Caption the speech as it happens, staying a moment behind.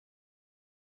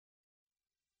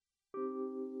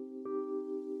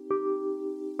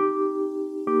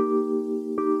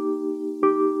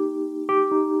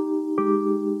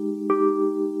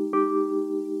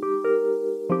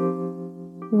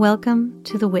Welcome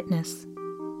to The Witness,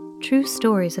 true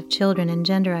stories of children and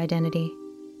gender identity.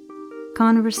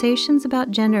 Conversations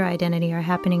about gender identity are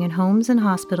happening in homes and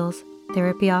hospitals,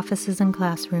 therapy offices and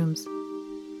classrooms.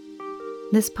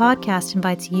 This podcast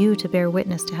invites you to bear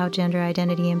witness to how gender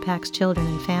identity impacts children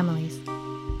and families.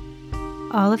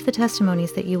 All of the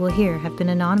testimonies that you will hear have been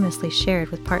anonymously shared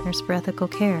with Partners for Ethical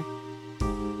Care.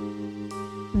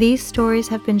 These stories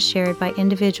have been shared by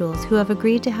individuals who have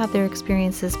agreed to have their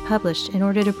experiences published in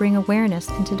order to bring awareness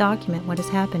and to document what is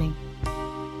happening.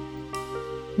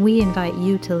 We invite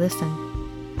you to listen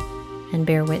and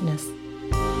bear witness.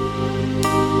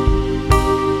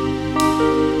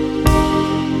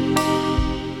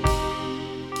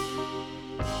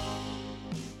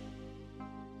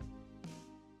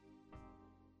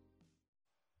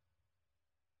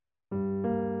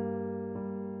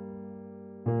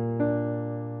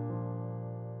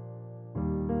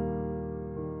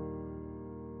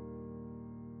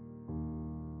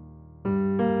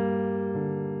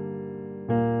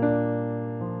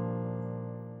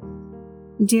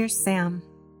 Dear Sam,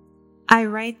 I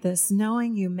write this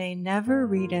knowing you may never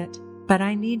read it, but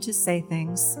I need to say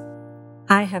things.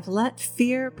 I have let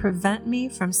fear prevent me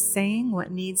from saying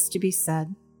what needs to be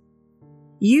said.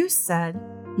 You said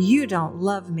you don't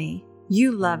love me,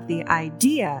 you love the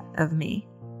idea of me.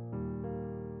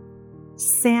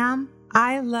 Sam,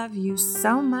 I love you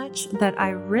so much that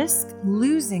I risk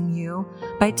losing you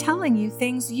by telling you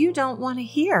things you don't want to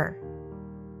hear.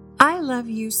 I love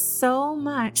you so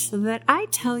much that I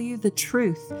tell you the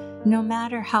truth, no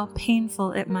matter how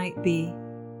painful it might be.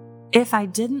 If I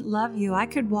didn't love you, I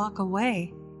could walk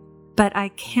away, but I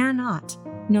cannot,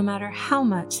 no matter how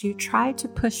much you try to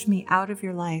push me out of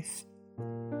your life.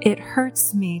 It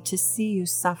hurts me to see you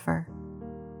suffer.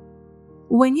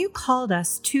 When you called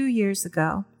us 2 years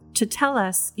ago to tell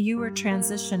us you were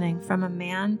transitioning from a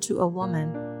man to a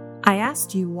woman, I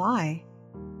asked you why.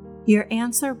 Your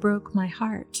answer broke my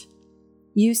heart.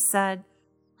 You said,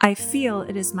 I feel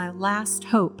it is my last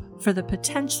hope for the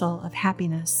potential of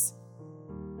happiness.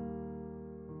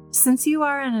 Since you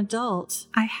are an adult,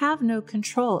 I have no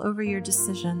control over your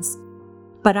decisions,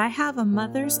 but I have a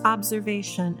mother's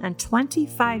observation and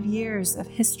 25 years of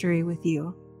history with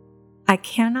you. I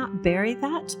cannot bury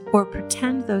that or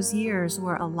pretend those years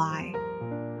were a lie.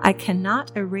 I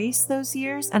cannot erase those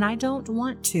years, and I don't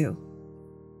want to.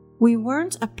 We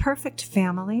weren't a perfect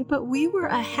family, but we were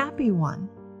a happy one.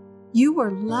 You were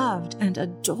loved and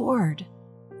adored.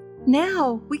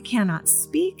 Now we cannot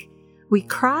speak. We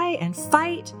cry and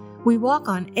fight. We walk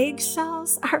on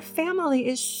eggshells. Our family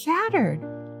is shattered.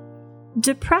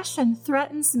 Depression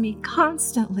threatens me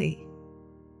constantly.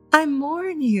 I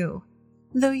mourn you,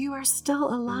 though you are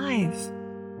still alive.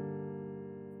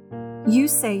 You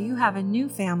say you have a new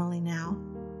family now.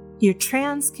 Your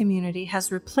trans community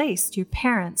has replaced your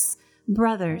parents,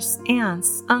 brothers,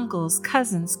 aunts, uncles,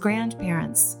 cousins,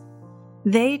 grandparents.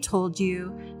 They told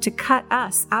you to cut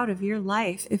us out of your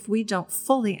life if we don't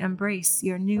fully embrace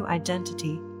your new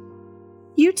identity.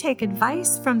 You take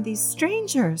advice from these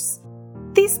strangers.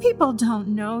 These people don't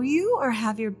know you or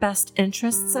have your best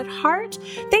interests at heart.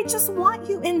 They just want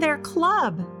you in their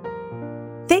club.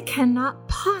 They cannot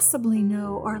possibly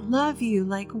know or love you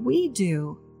like we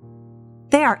do.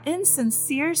 They are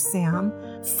insincere, Sam,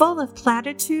 full of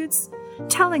platitudes,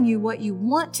 telling you what you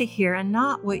want to hear and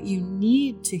not what you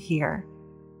need to hear.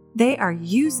 They are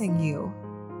using you.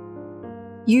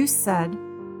 You said,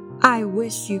 I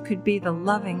wish you could be the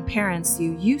loving parents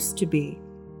you used to be.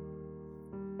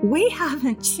 We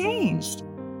haven't changed.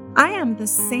 I am the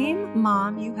same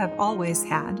mom you have always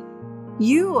had.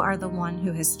 You are the one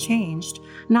who has changed,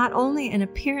 not only in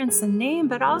appearance and name,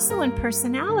 but also in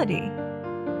personality.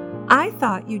 I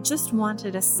thought you just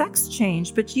wanted a sex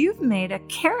change, but you've made a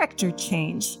character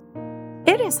change.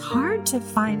 It is hard to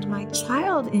find my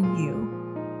child in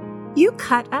you. You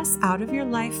cut us out of your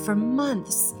life for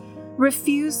months,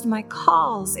 refused my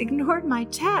calls, ignored my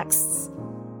texts.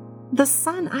 The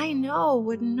son I know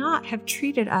would not have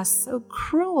treated us so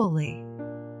cruelly.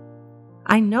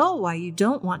 I know why you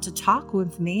don't want to talk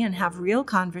with me and have real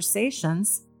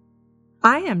conversations.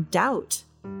 I am doubt.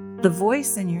 The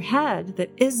voice in your head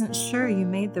that isn't sure you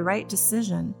made the right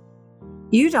decision.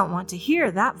 You don't want to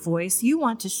hear that voice. You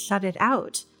want to shut it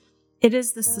out. It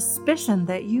is the suspicion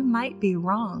that you might be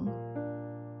wrong.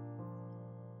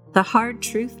 The hard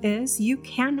truth is you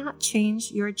cannot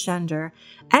change your gender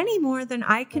any more than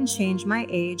I can change my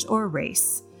age or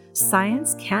race.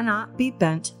 Science cannot be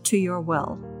bent to your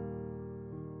will.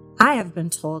 I have been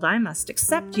told I must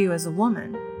accept you as a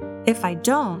woman. If I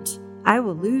don't, I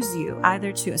will lose you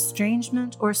either to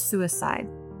estrangement or suicide.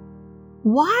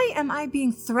 Why am I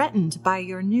being threatened by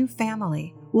your new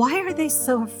family? Why are they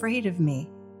so afraid of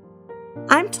me?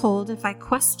 I'm told if I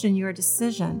question your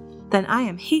decision, then I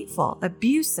am hateful,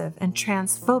 abusive, and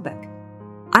transphobic.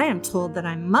 I am told that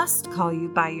I must call you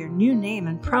by your new name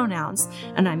and pronouns,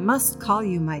 and I must call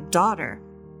you my daughter.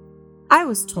 I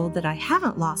was told that I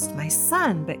haven't lost my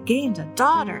son, but gained a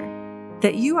daughter,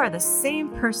 that you are the same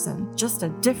person, just a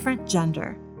different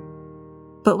gender.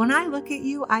 But when I look at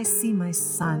you, I see my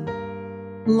son,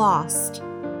 lost,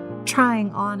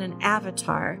 trying on an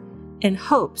avatar in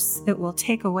hopes it will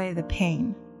take away the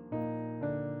pain.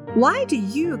 Why do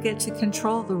you get to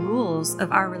control the rules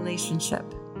of our relationship?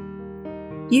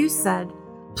 You said,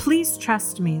 "Please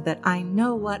trust me that I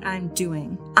know what I'm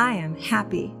doing. I am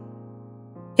happy."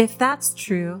 If that's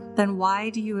true, then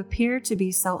why do you appear to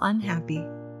be so unhappy?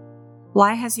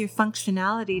 Why has your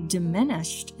functionality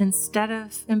diminished instead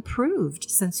of improved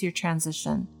since your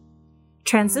transition?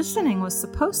 Transitioning was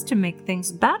supposed to make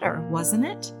things better, wasn't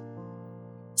it?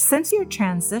 Since your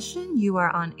transition, you are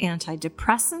on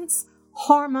antidepressants,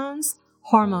 hormones,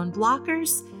 hormone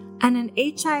blockers, and an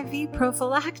HIV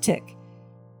prophylactic.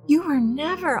 You were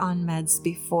never on meds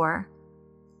before.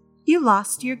 You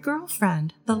lost your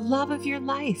girlfriend, the love of your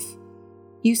life.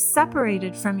 You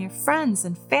separated from your friends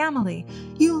and family.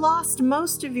 You lost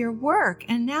most of your work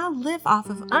and now live off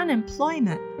of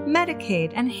unemployment,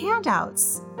 Medicaid, and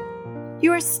handouts.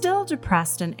 You are still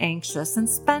depressed and anxious and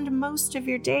spend most of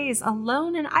your days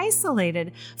alone and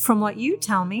isolated, from what you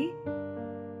tell me.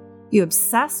 You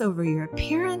obsess over your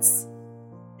appearance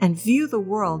and view the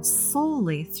world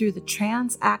solely through the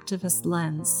trans activist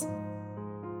lens.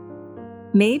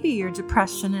 Maybe your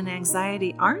depression and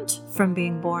anxiety aren't from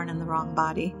being born in the wrong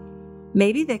body.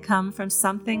 Maybe they come from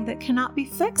something that cannot be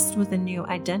fixed with a new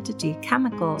identity,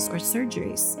 chemicals, or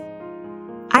surgeries.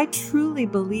 I truly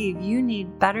believe you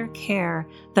need better care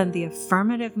than the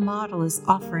affirmative model is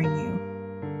offering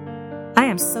you. I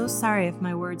am so sorry if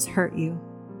my words hurt you.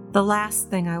 The last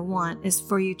thing I want is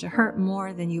for you to hurt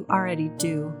more than you already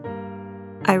do.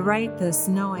 I write this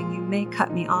knowing you may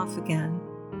cut me off again.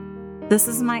 This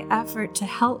is my effort to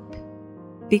help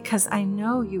because I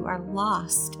know you are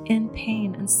lost in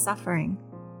pain and suffering.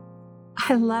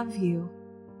 I love you.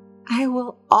 I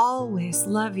will always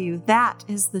love you. That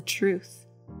is the truth.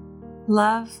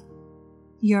 Love,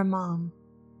 your mom.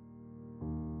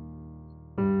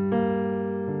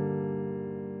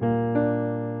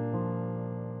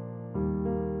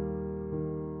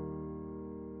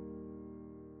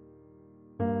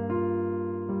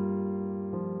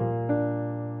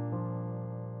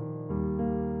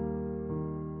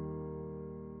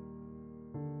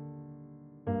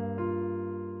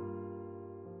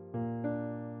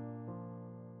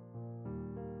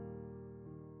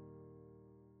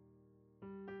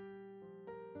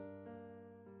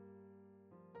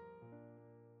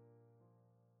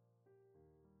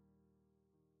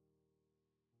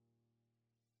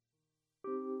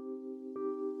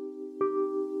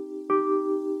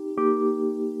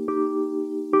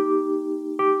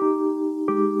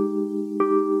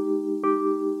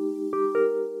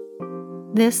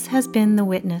 This has been The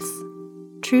Witness,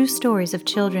 True Stories of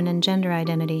Children and Gender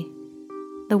Identity.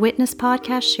 The Witness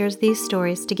podcast shares these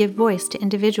stories to give voice to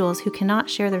individuals who cannot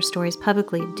share their stories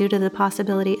publicly due to the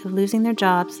possibility of losing their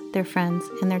jobs, their friends,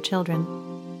 and their children.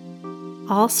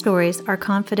 All stories are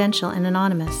confidential and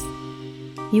anonymous.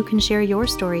 You can share your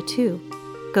story too.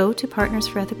 Go to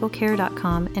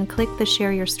partnersforethicalcare.com and click the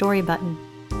Share Your Story button.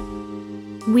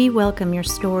 We welcome your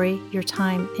story, your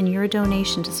time, and your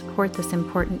donation to support this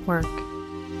important work.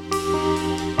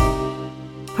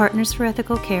 Partners for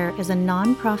Ethical Care is a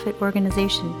non-profit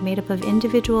organization made up of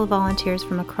individual volunteers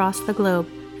from across the globe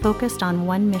focused on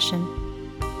one mission: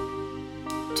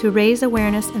 to raise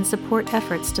awareness and support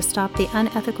efforts to stop the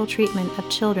unethical treatment of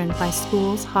children by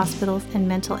schools, hospitals, and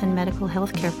mental and medical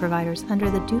health care providers under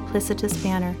the duplicitous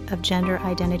banner of gender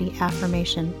identity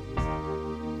affirmation.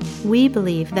 We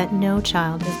believe that no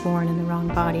child is born in the wrong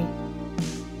body.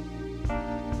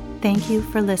 Thank you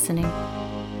for listening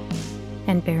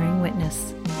and bearing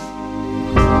witness.